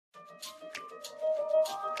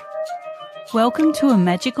Welcome to A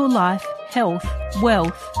Magical Life, Health,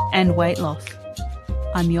 Wealth and Weight Loss.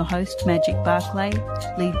 I'm your host, Magic BARCLAY,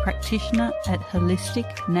 lead practitioner at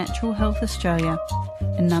Holistic Natural Health Australia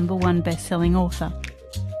and #1 best-selling author.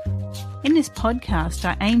 In this podcast,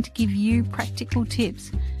 I aim to give you practical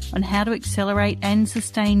tips on how to accelerate and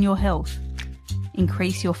sustain your health,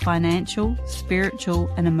 increase your financial,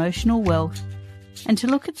 spiritual and emotional wealth, and to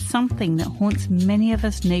look at something that haunts many of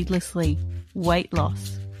us needlessly, weight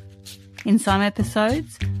loss. In some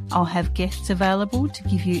episodes, I'll have guests available to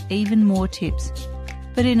give you even more tips,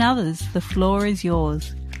 but in others, the floor is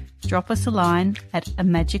yours. Drop us a line at A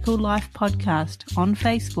Magical Life Podcast on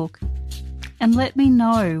Facebook and let me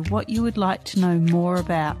know what you would like to know more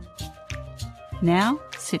about. Now,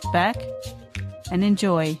 sit back and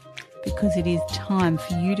enjoy, because it is time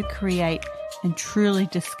for you to create and truly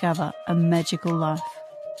discover a magical life.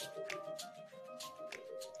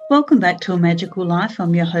 Welcome back to A Magical Life.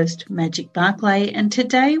 I'm your host, Magic BARCLAY, and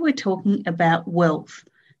today we're talking about wealth.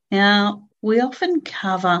 Now, we often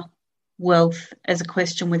cover wealth as a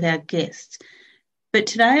question with our guests, but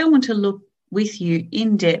today I want to look with you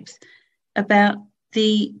in depth about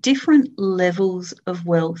the different levels of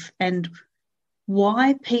wealth and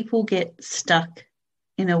why people get stuck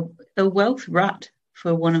in a wealth rut,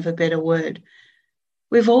 for want of a better word.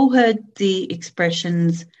 We've all heard the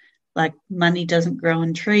expressions like money doesn't grow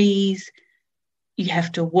on trees, you have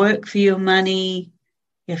to work for your money,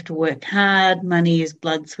 you have to work hard, money is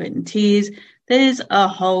blood, sweat and tears. There's a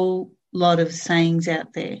whole lot of sayings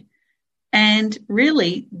out there. And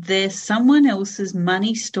really, there's someone else's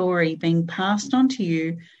money story being passed on to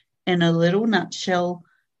you in a little nutshell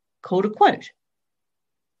called a quote.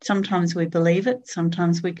 Sometimes we believe it,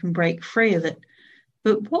 sometimes we can break free of it.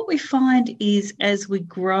 But what we find is as we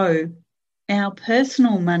grow, our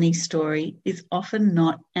personal money story is often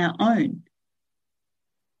not our own.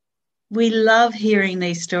 We love hearing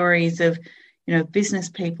these stories of, business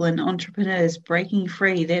people and entrepreneurs breaking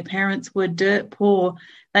free. Their parents were dirt poor.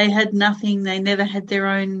 They had nothing. They never had their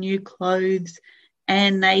own new clothes,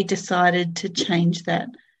 and they decided to change that.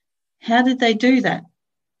 How did they do that?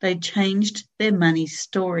 They changed their money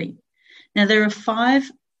story. Now, there are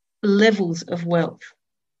 5 levels of wealth.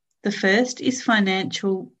 The first is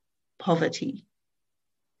financial poverty.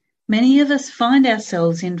 Many of us find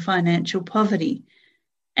ourselves in financial poverty.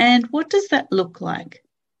 And what does that look like?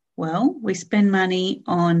 Well, we spend money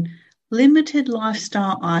on limited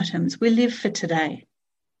lifestyle items. We live for today.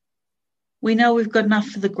 We know we've got enough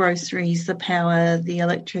for the groceries, the power, the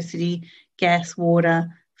electricity, gas, water,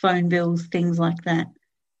 phone bills, things like that.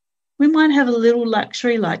 We might have a little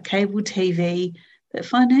luxury like cable TV, but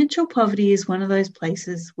financial poverty is one of those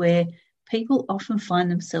places where people often find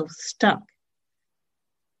themselves stuck.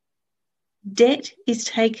 Debt is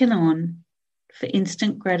taken on for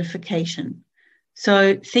instant gratification.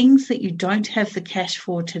 So things that you don't have the cash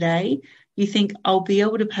for today, you think, I'll be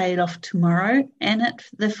able to pay it off tomorrow. And at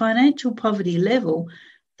the financial poverty level,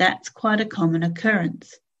 that's quite a common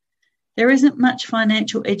occurrence. There isn't much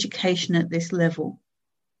financial education at this level.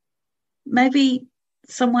 Maybe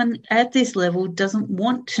someone at this level doesn't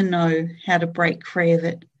want to know how to break free of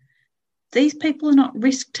it. These people are not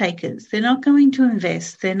risk takers. They're not going to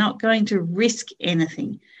invest. They're not going to risk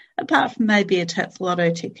anything, apart from maybe a Tats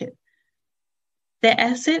Lotto ticket. Their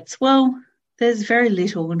assets, well, there's very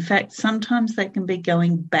little. In fact, sometimes they can be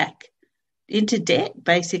going back into debt,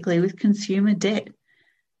 basically, with consumer debt.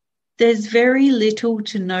 There's very little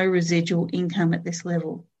to no residual income at this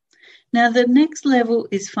level. Now, the next level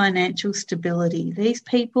is financial stability. These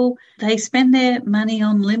people, they spend their money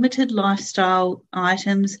on limited lifestyle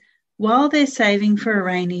items while they're saving for a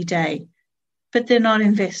rainy day, but they're not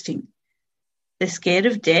investing. They're scared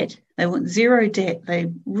of debt. They want zero debt.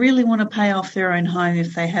 They really want to pay off their own home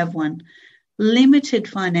if they have one. Limited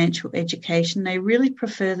financial education. They really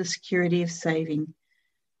prefer the security of saving.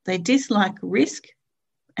 They dislike risk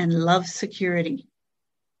and love security.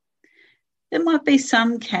 There might be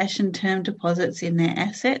some cash and term deposits in their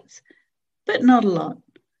assets, but not a lot.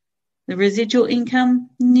 The residual income,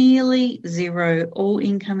 nearly zero. All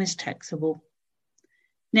income is taxable.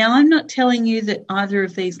 Now, I'm not telling you that either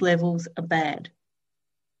of these levels are bad.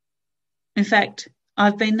 In fact,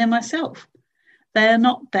 I've been there myself. They are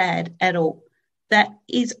not bad at all. That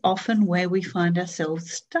is often where we find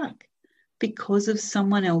ourselves stuck because of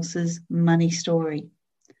someone else's money story.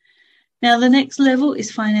 Now, the next level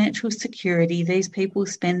is financial security. These people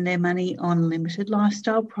spend their money on limited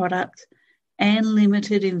lifestyle products and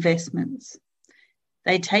limited investments.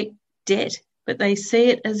 They take debt, but they see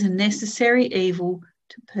it as a necessary evil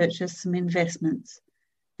to purchase some investments.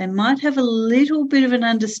 They might have a little bit of an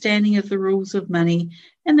understanding of the rules of money,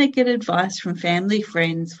 and they get advice from family,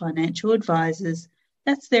 friends, financial advisors.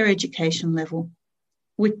 That's their education level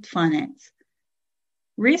with finance.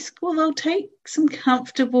 Risk, well, they'll take some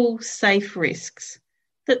comfortable, safe risks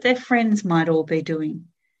that their friends might all be doing.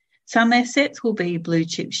 Some assets will be blue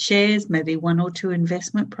chip shares, maybe 1 or 2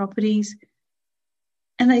 investment properties,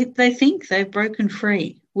 and they think they've broken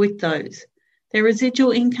free with those. Their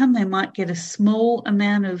residual income, they might get a small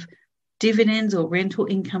amount of dividends or rental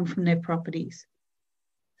income from their properties.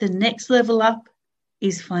 The next level up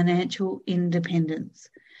is financial independence.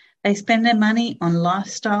 They spend their money on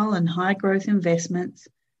lifestyle and high growth investments.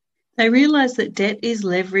 They realise that debt is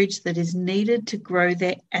leverage that is needed to grow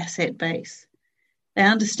their asset base. They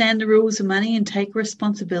understand the rules of money and take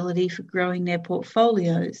responsibility for growing their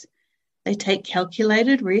portfolios. They take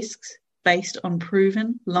calculated risks based on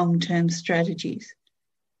proven long-term strategies.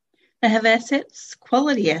 They have assets,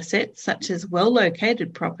 quality assets, such as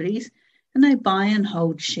well-located properties, and they buy and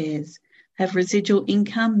hold shares. They have residual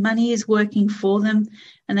income, money is working for them,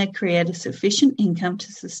 and they create a sufficient income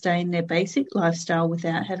to sustain their basic lifestyle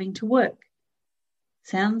without having to work.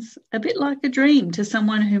 Sounds a bit like a dream to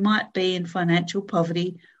someone who might be in financial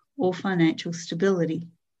poverty or financial stability.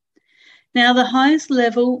 Now, the highest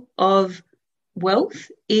level of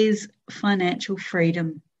wealth is financial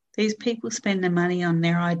freedom. These people spend their money on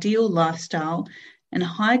their ideal lifestyle and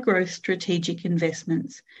high-growth strategic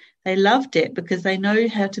investments. They love debt because they know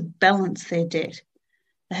how to balance their debt.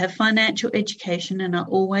 They have financial education and are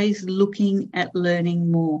always looking at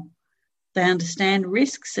learning more. They understand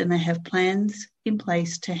risks and they have plans in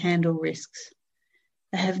place to handle risks.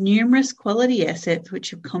 They have numerous quality assets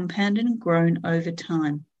which have compounded and grown over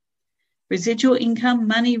time. Residual income,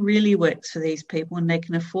 money really works for these people and they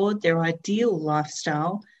can afford their ideal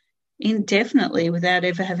lifestyle indefinitely without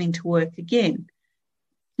ever having to work again.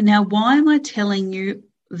 Now, why am I telling you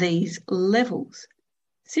these levels?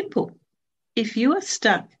 Simple. If you are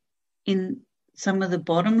stuck in some of the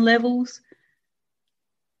bottom levels,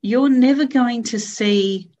 you're never going to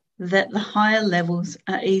see that the higher levels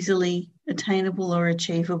are easily attainable or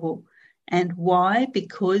achievable. And why?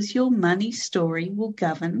 Because your money story will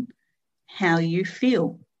govern how you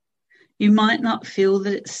feel. You might not feel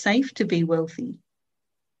that it's safe to be wealthy.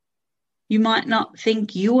 You might not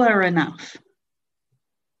think you are enough,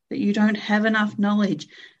 that you don't have enough knowledge,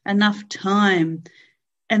 enough time,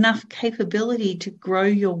 enough capability to grow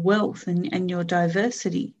your wealth and your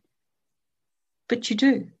diversity. But you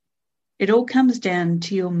do. It all comes down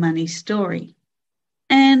to your money story.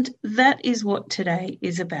 And that is what today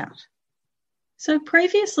is about. So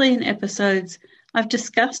previously in episodes, I've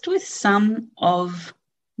discussed with some of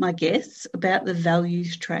my guests about the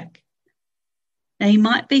values track. Now you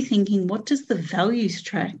might be thinking, what does the values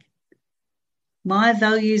track, my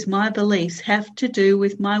values, my beliefs, have to do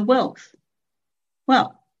with my wealth?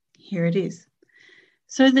 Well, here it is.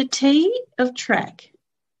 So the T of track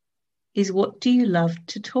is, what do you love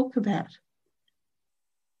to talk about?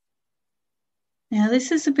 Now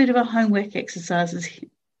this is a bit of a homework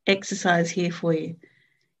exercise here for you.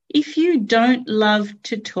 If you don't love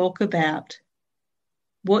to talk about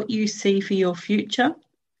what you see for your future,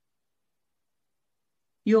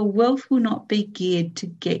 your wealth will not be geared to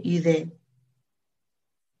get you there.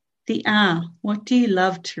 The R, what do you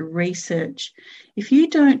love to research? If you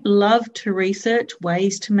don't love to research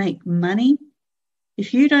ways to make money,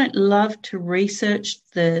 if you don't love to research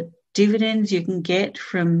the dividends you can get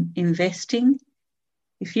from investing,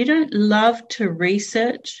 if you don't love to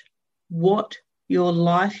research what your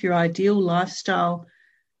life, your ideal lifestyle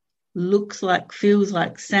looks like, feels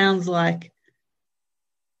like, sounds like,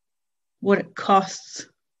 what it costs,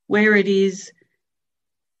 where it is,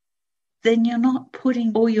 then you're not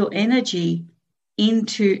putting all your energy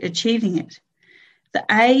into achieving it. The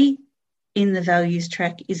A in the values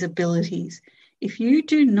track is abilities. If you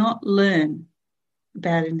do not learn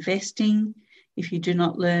about investing, if you do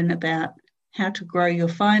not learn about how to grow your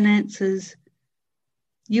finances,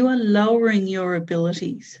 you are lowering your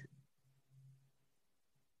abilities.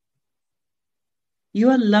 You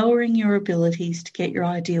are lowering your abilities to get your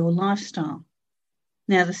ideal lifestyle.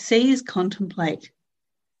 Now, the C is contemplate.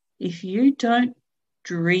 If you don't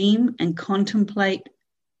dream and contemplate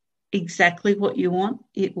exactly what you want,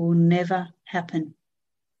 it will never happen.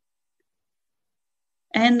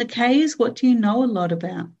 And the K is, what do you know a lot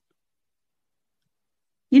about?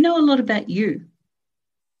 You know a lot about you.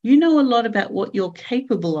 You know a lot about what you're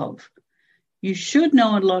capable of. You should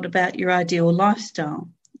know a lot about your ideal lifestyle.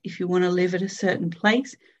 If you want to live at a certain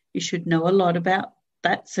place, you should know a lot about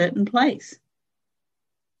that certain place.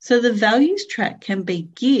 So the values track can be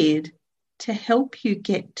geared to help you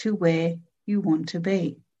get to where you want to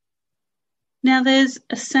be. Now, there's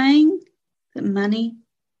a saying that money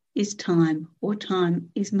is time, or time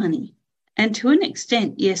is money. And to an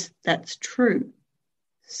extent, yes, that's true.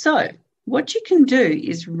 So what you can do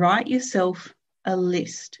is write yourself a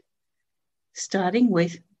list, starting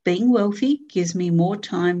with being wealthy gives me more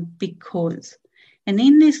time because. And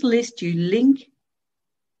in this list, you link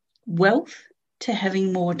wealth to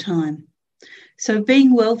having more time. So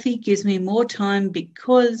being wealthy gives me more time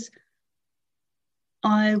because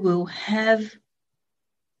I will have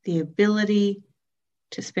the ability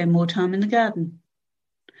to spend more time in the garden.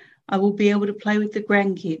 I will be able to play with the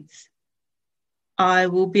grandkids. I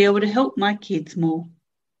will be able to help my kids more.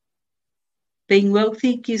 Being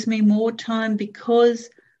wealthy gives me more time because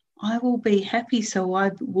I will be happy, so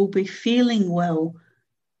I will be feeling well.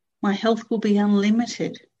 My health will be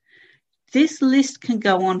unlimited. This list can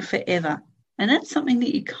go on forever, and that's something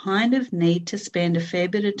that you kind of need to spend a fair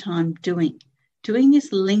bit of time doing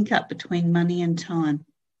this link up between money and time.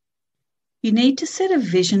 You need to set a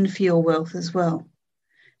vision for your wealth as well.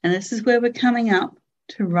 And this is where we're coming up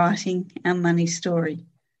to writing our money story.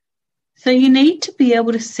 So you need to be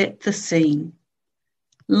able to set the scene.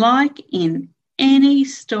 Like in any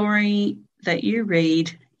story that you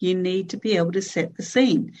read, you need to be able to set the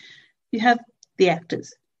scene. You have the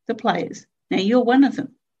actors, the players. Now you're one of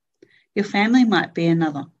them. Your family might be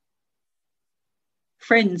another.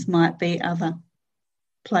 Friends might be other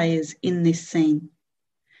players in this scene.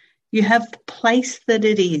 You have the place that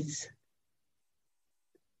it is.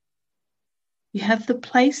 You have the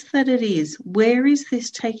place that it is. Where is this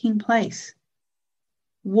taking place?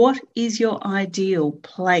 What is your ideal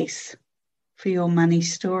place for your money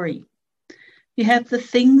story? You have the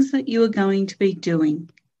things that you are going to be doing.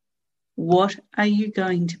 What are you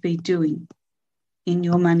going to be doing in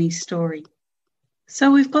your money story? So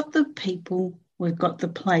we've got the people, we've got the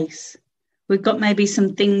place, we've got maybe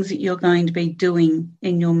some things that you're going to be doing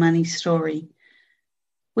in your money story.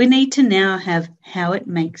 We need to now have how it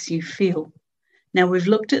makes you feel. Now, we've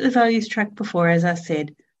looked at the values track before, as I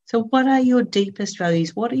said. So what are your deepest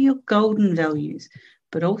values? What are your golden values?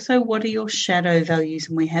 But also, what are your shadow values?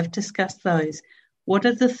 And we have discussed those. What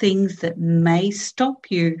are the things that may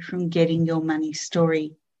stop you from getting your money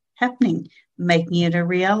story happening, making it a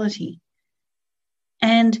reality?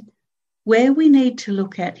 And where we need to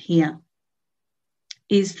look at here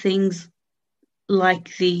is things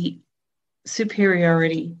like the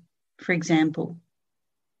superiority, for example,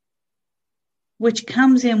 which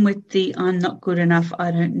comes in with the I'm not good enough, I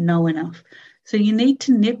don't know enough. So you need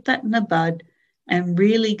to nip that in the bud and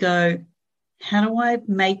really go, how do I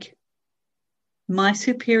make my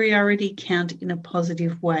superiority count in a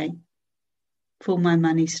positive way for my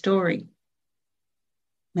money story?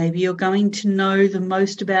 Maybe you're going to know the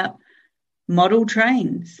most about model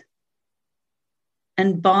trains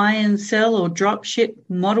and buy and sell or drop ship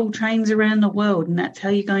model trains around the world, and that's how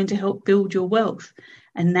you're going to help build your wealth.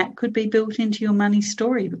 And that could be built into your money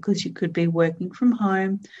story because you could be working from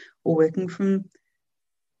home or working from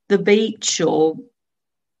the beach or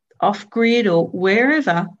off-grid or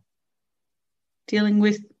wherever, dealing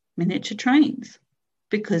with miniature trains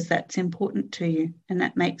because that's important to you and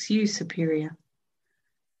that makes you superior.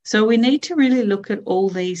 So we need to really look at all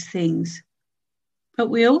these things, but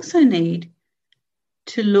we also need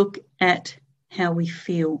to look at how we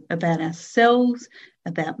feel about ourselves,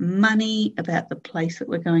 about money, about the place that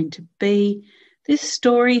we're going to be. This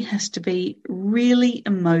story has to be really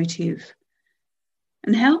emotive.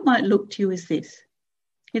 And how it might look to you is this.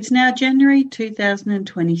 It's now January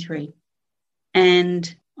 2023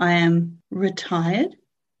 and I am retired,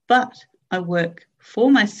 but I work for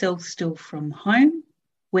myself still from home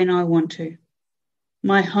when I want to.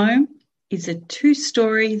 My home is a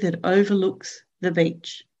 2-story that overlooks the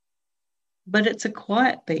beach, but it's a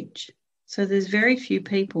quiet beach. So there's very few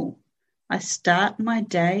people. I start my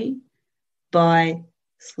day by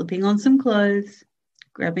slipping on some clothes,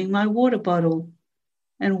 grabbing my water bottle,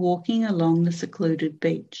 and walking along the secluded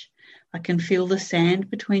beach. I can feel the sand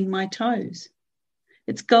between my toes.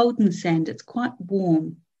 It's golden sand. It's quite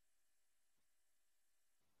warm.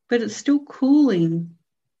 But it's still cooling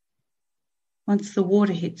once the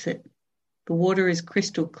water hits it. The water is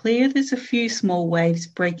crystal clear. There's a few small waves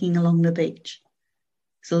breaking along the beach.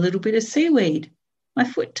 There's a little bit of seaweed. My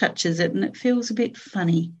foot touches it and it feels a bit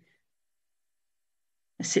funny.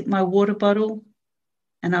 I sip my water bottle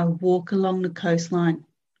and I walk along the coastline.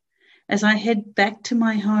 As I head back to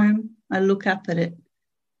my home, I look up at it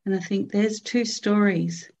and I think there's 2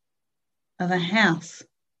 stories of a house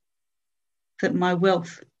that my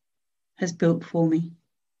wealth has built for me,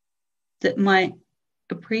 that my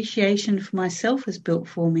appreciation for myself is built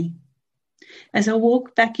for me. As I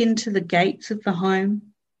walk back into the gates of the home,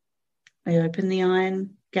 I open the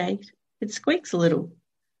iron gate. It squeaks a little.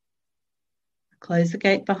 I close the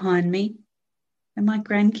gate behind me, and my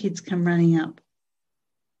grandkids come running up.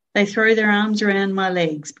 They throw their arms around my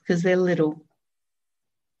legs because they're little.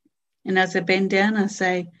 And as I bend down, I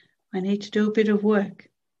say, I need to do a bit of work.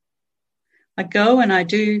 I go and I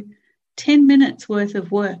do 10 minutes worth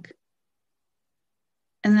of work.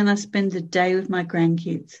 And then I spend the day with my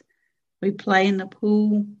grandkids. We play in the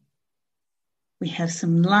pool. We have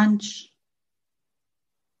some lunch.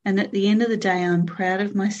 And at the end of the day, I'm proud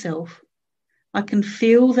of myself. I can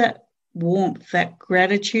feel that warmth, that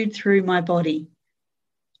gratitude through my body.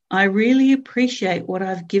 I really appreciate what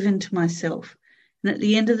I've given to myself. And at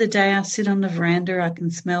the end of the day, I sit on the veranda. I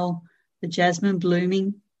can smell the jasmine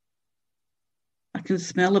blooming. I can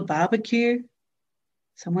smell a barbecue.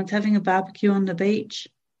 Someone's having a barbecue on the beach.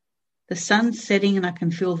 The sun's setting and I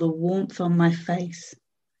can feel the warmth on my face.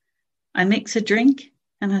 I mix a drink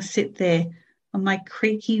and I sit there on my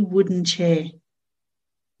creaky wooden chair,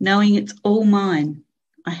 knowing it's all mine.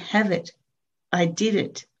 I have it. I did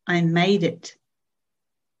it. I made it.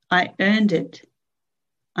 I earned it.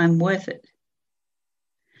 I'm worth it.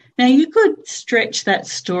 Now, you could stretch that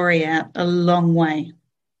story out a long way.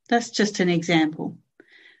 That's just an example.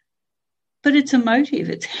 But it's a motive.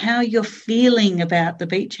 It's how you're feeling about the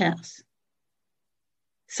beach house.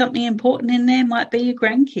 Something important in there might be your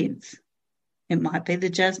grandkids. It might be the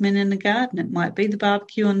jasmine in the garden. It might be the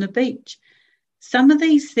barbecue on the beach. Some of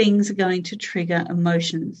these things are going to trigger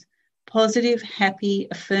emotions. Positive, happy,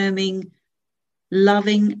 affirming,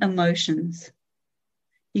 loving emotions.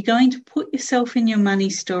 You're going to put yourself in your money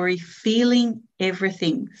story, feeling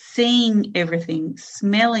everything, seeing everything,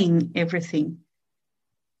 smelling everything.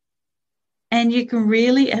 And you can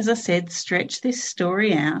really, as I said, stretch this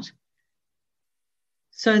story out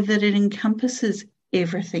so that it encompasses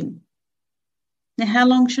everything. Now, how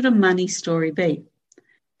long should a money story be?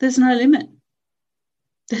 There's no limit.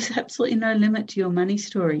 There's absolutely no limit to your money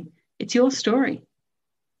story. It's your story.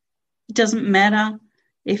 It doesn't matter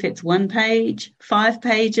if it's 1 page, 5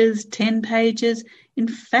 pages, 10 pages. In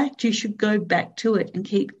fact, you should go back to it and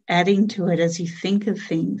keep adding to it as you think of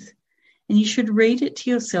things. And you should read it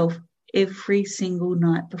to yourself every single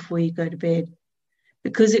night before you go to bed,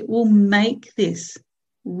 because it will make this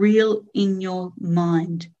real in your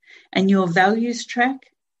mind, and your values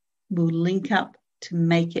track will link up to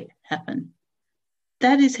make it happen.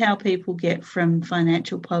 That is how people get from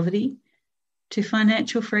financial poverty to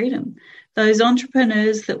financial freedom. Those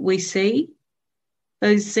entrepreneurs that we see,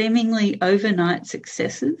 those seemingly overnight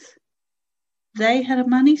successes, they had a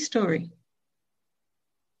money story.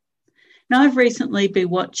 Now, I've recently been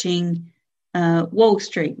watching Wall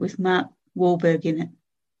Street with Mark Wahlberg in it.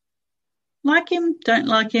 Like him, don't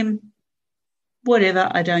like him, whatever,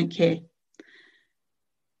 I don't care.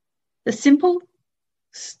 The simple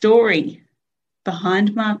story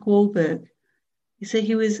behind Mark Wahlberg is that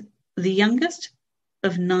he was the youngest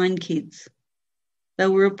of 9 kids. They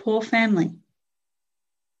were a poor family.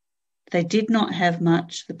 They did not have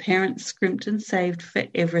much. The parents scrimped and saved for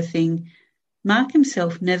everything. Mark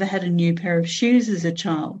himself never had a new pair of shoes as a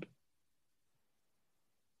child.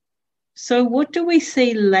 So what do we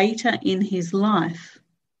see later in his life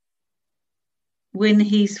when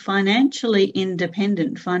he's financially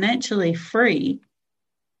independent, financially free,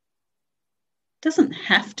 doesn't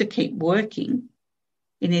have to keep working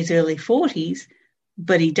in his early 40s,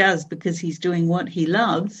 but he does because he's doing what he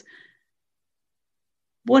loves.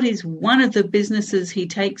 What is one of the businesses he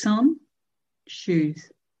takes on?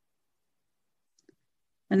 Shoes.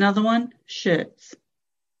 Another one, shirts.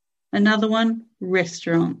 Another one,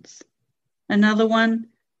 restaurants. Another one,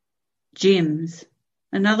 gyms.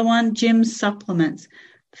 Another one, gym supplements.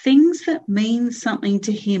 Things that mean something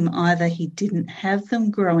to him. Either he didn't have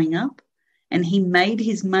them growing up and he made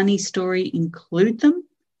his money story include them,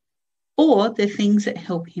 or they're things that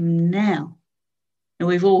help him now. And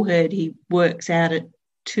we've all heard he works out at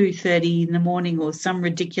 2:30 in the morning or some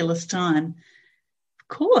ridiculous time. Of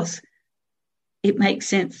course, it makes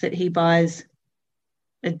sense that he buys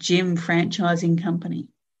a gym franchising company.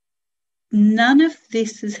 None of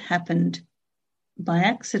this has happened by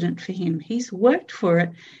accident for him. He's worked for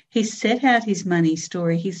it. He set out his money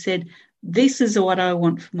story. He said, this is what I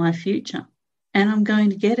want for my future, and I'm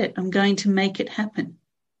going to get it. I'm going to make it happen.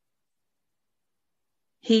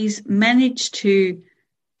 He's managed to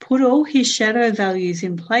put all his shadow values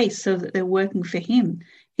in place so that they're working for him.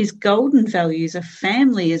 His golden values, a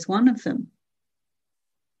family is one of them.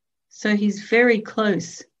 So he's very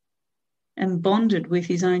close and bonded with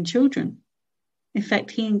his own children. In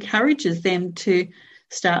fact, he encourages them to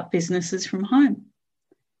start businesses from home.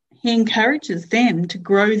 He encourages them to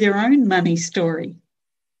grow their own money story.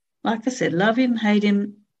 Like I said, love him, hate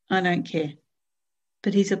him, I don't care.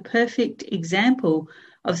 But he's a perfect example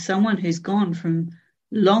of someone who's gone from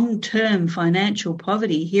long-term financial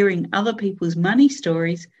poverty, hearing other people's money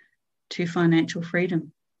stories, to financial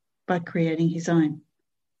freedom by creating his own.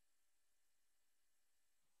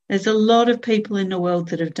 There's a lot of people in the world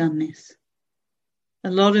that have done this.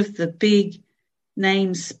 A lot of the big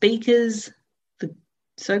name speakers, the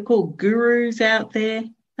so-called gurus out there,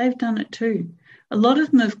 they've done it too. A lot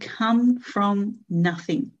of them have come from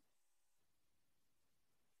nothing.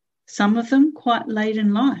 Some of them quite late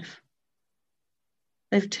in life.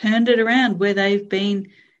 They've turned it around where they've been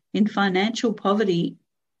in financial poverty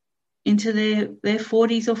into their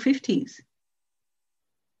 40s or 50s.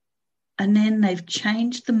 And then they've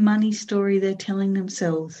changed the money story they're telling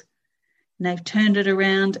themselves. And they've turned it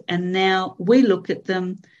around, and now we look at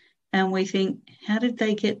them and we think, how did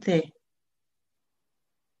they get there?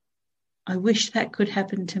 I wish that could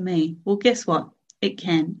happen to me. Well, guess what? It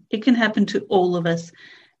can. It can happen to all of us.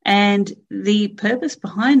 And the purpose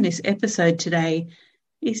behind this episode today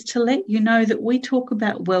is to let you know that we talk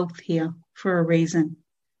about wealth here for a reason.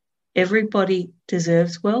 Everybody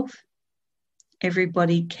deserves wealth.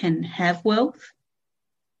 Everybody can have wealth.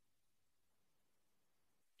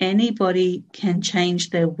 Anybody can change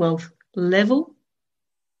their wealth level,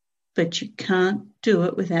 but you can't do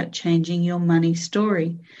it without changing your money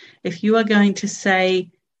story. If you are going to say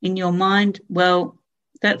in your mind, well,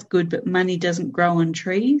 that's good, but money doesn't grow on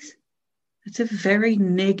trees, it's a very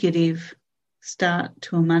negative start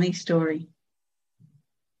to a money story.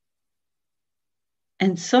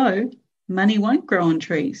 And so money won't grow on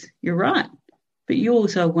trees. You're right. But you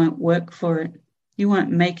also won't work for it. You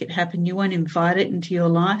won't make it happen. You won't invite it into your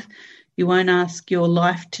life. You won't ask your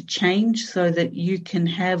life to change so that you can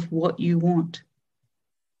have what you want.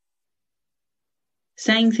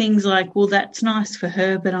 Saying things like, well, that's nice for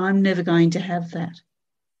her, but I'm never going to have that.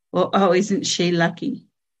 Or, oh, isn't she lucky?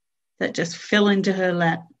 That just fell into her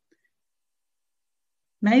lap.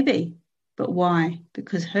 Maybe, but why?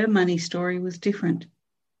 Because her money story was different.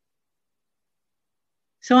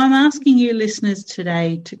 So I'm asking you listeners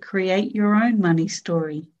today to create your own money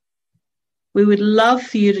story. We would love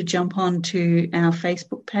for you to jump onto our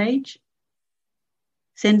Facebook page.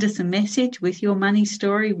 Send us a message with your money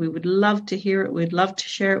story. We would love to hear it. We'd love to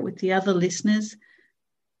share it with the other listeners.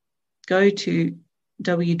 Go to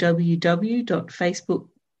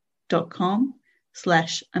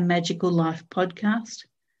www.facebook.com/amagicallifepodcast.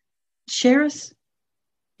 Share us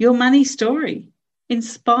your money story.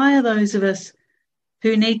 Inspire those of us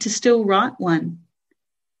who need to still write one.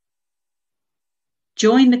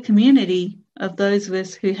 Join the community of those of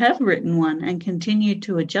us who have written one and continue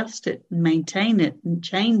to adjust it and maintain it and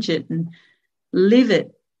change it and live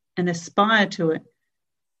it and aspire to it.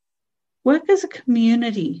 Work as a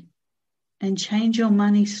community and change your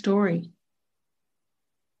money story.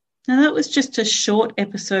 Now, that was just a short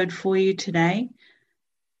episode for you today.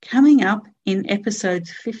 Coming up in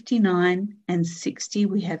episodes 59 and 60,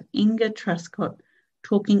 we have Inga Truscott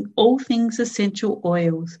talking all things essential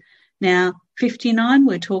oils. Now, 59,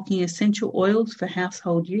 we're talking essential oils for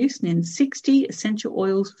household use, and in 60, essential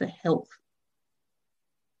oils for health.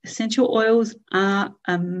 Essential oils are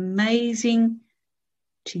amazing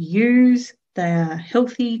to use. They are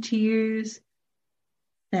healthy to use.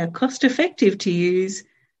 They are cost-effective to use.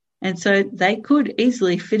 And so they could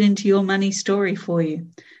easily fit into your money story for you.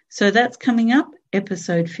 So that's coming up.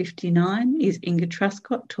 Episode 59 is Inga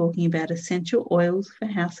Truscott talking about essential oils for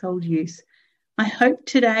household use. I hope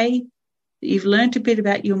today that you've learned a bit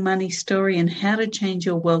about your money story and how to change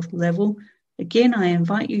your wealth level. Again, I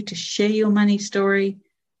invite you to share your money story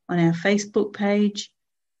on our Facebook page.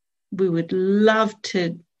 We would love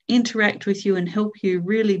to interact with you and help you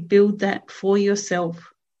really build that for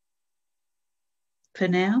yourself. For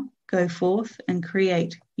now, go forth and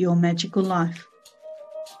create your magical life.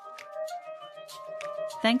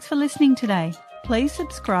 Thanks for listening today. Please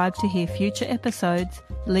subscribe to hear future episodes,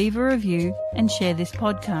 leave a review, and share this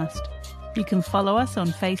podcast. You can follow us on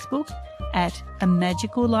Facebook at A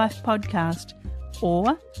Magical Life Podcast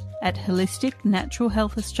or at Holistic Natural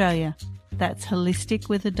Health Australia. That's holistic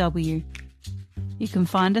with a W. You can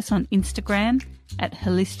find us on Instagram at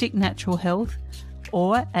Holistic Natural Health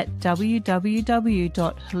or at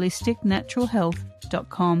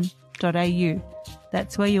www.holisticnaturalhealth.com.au.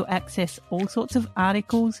 That's where you'll access all sorts of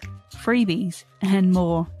articles, freebies, and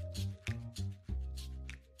more.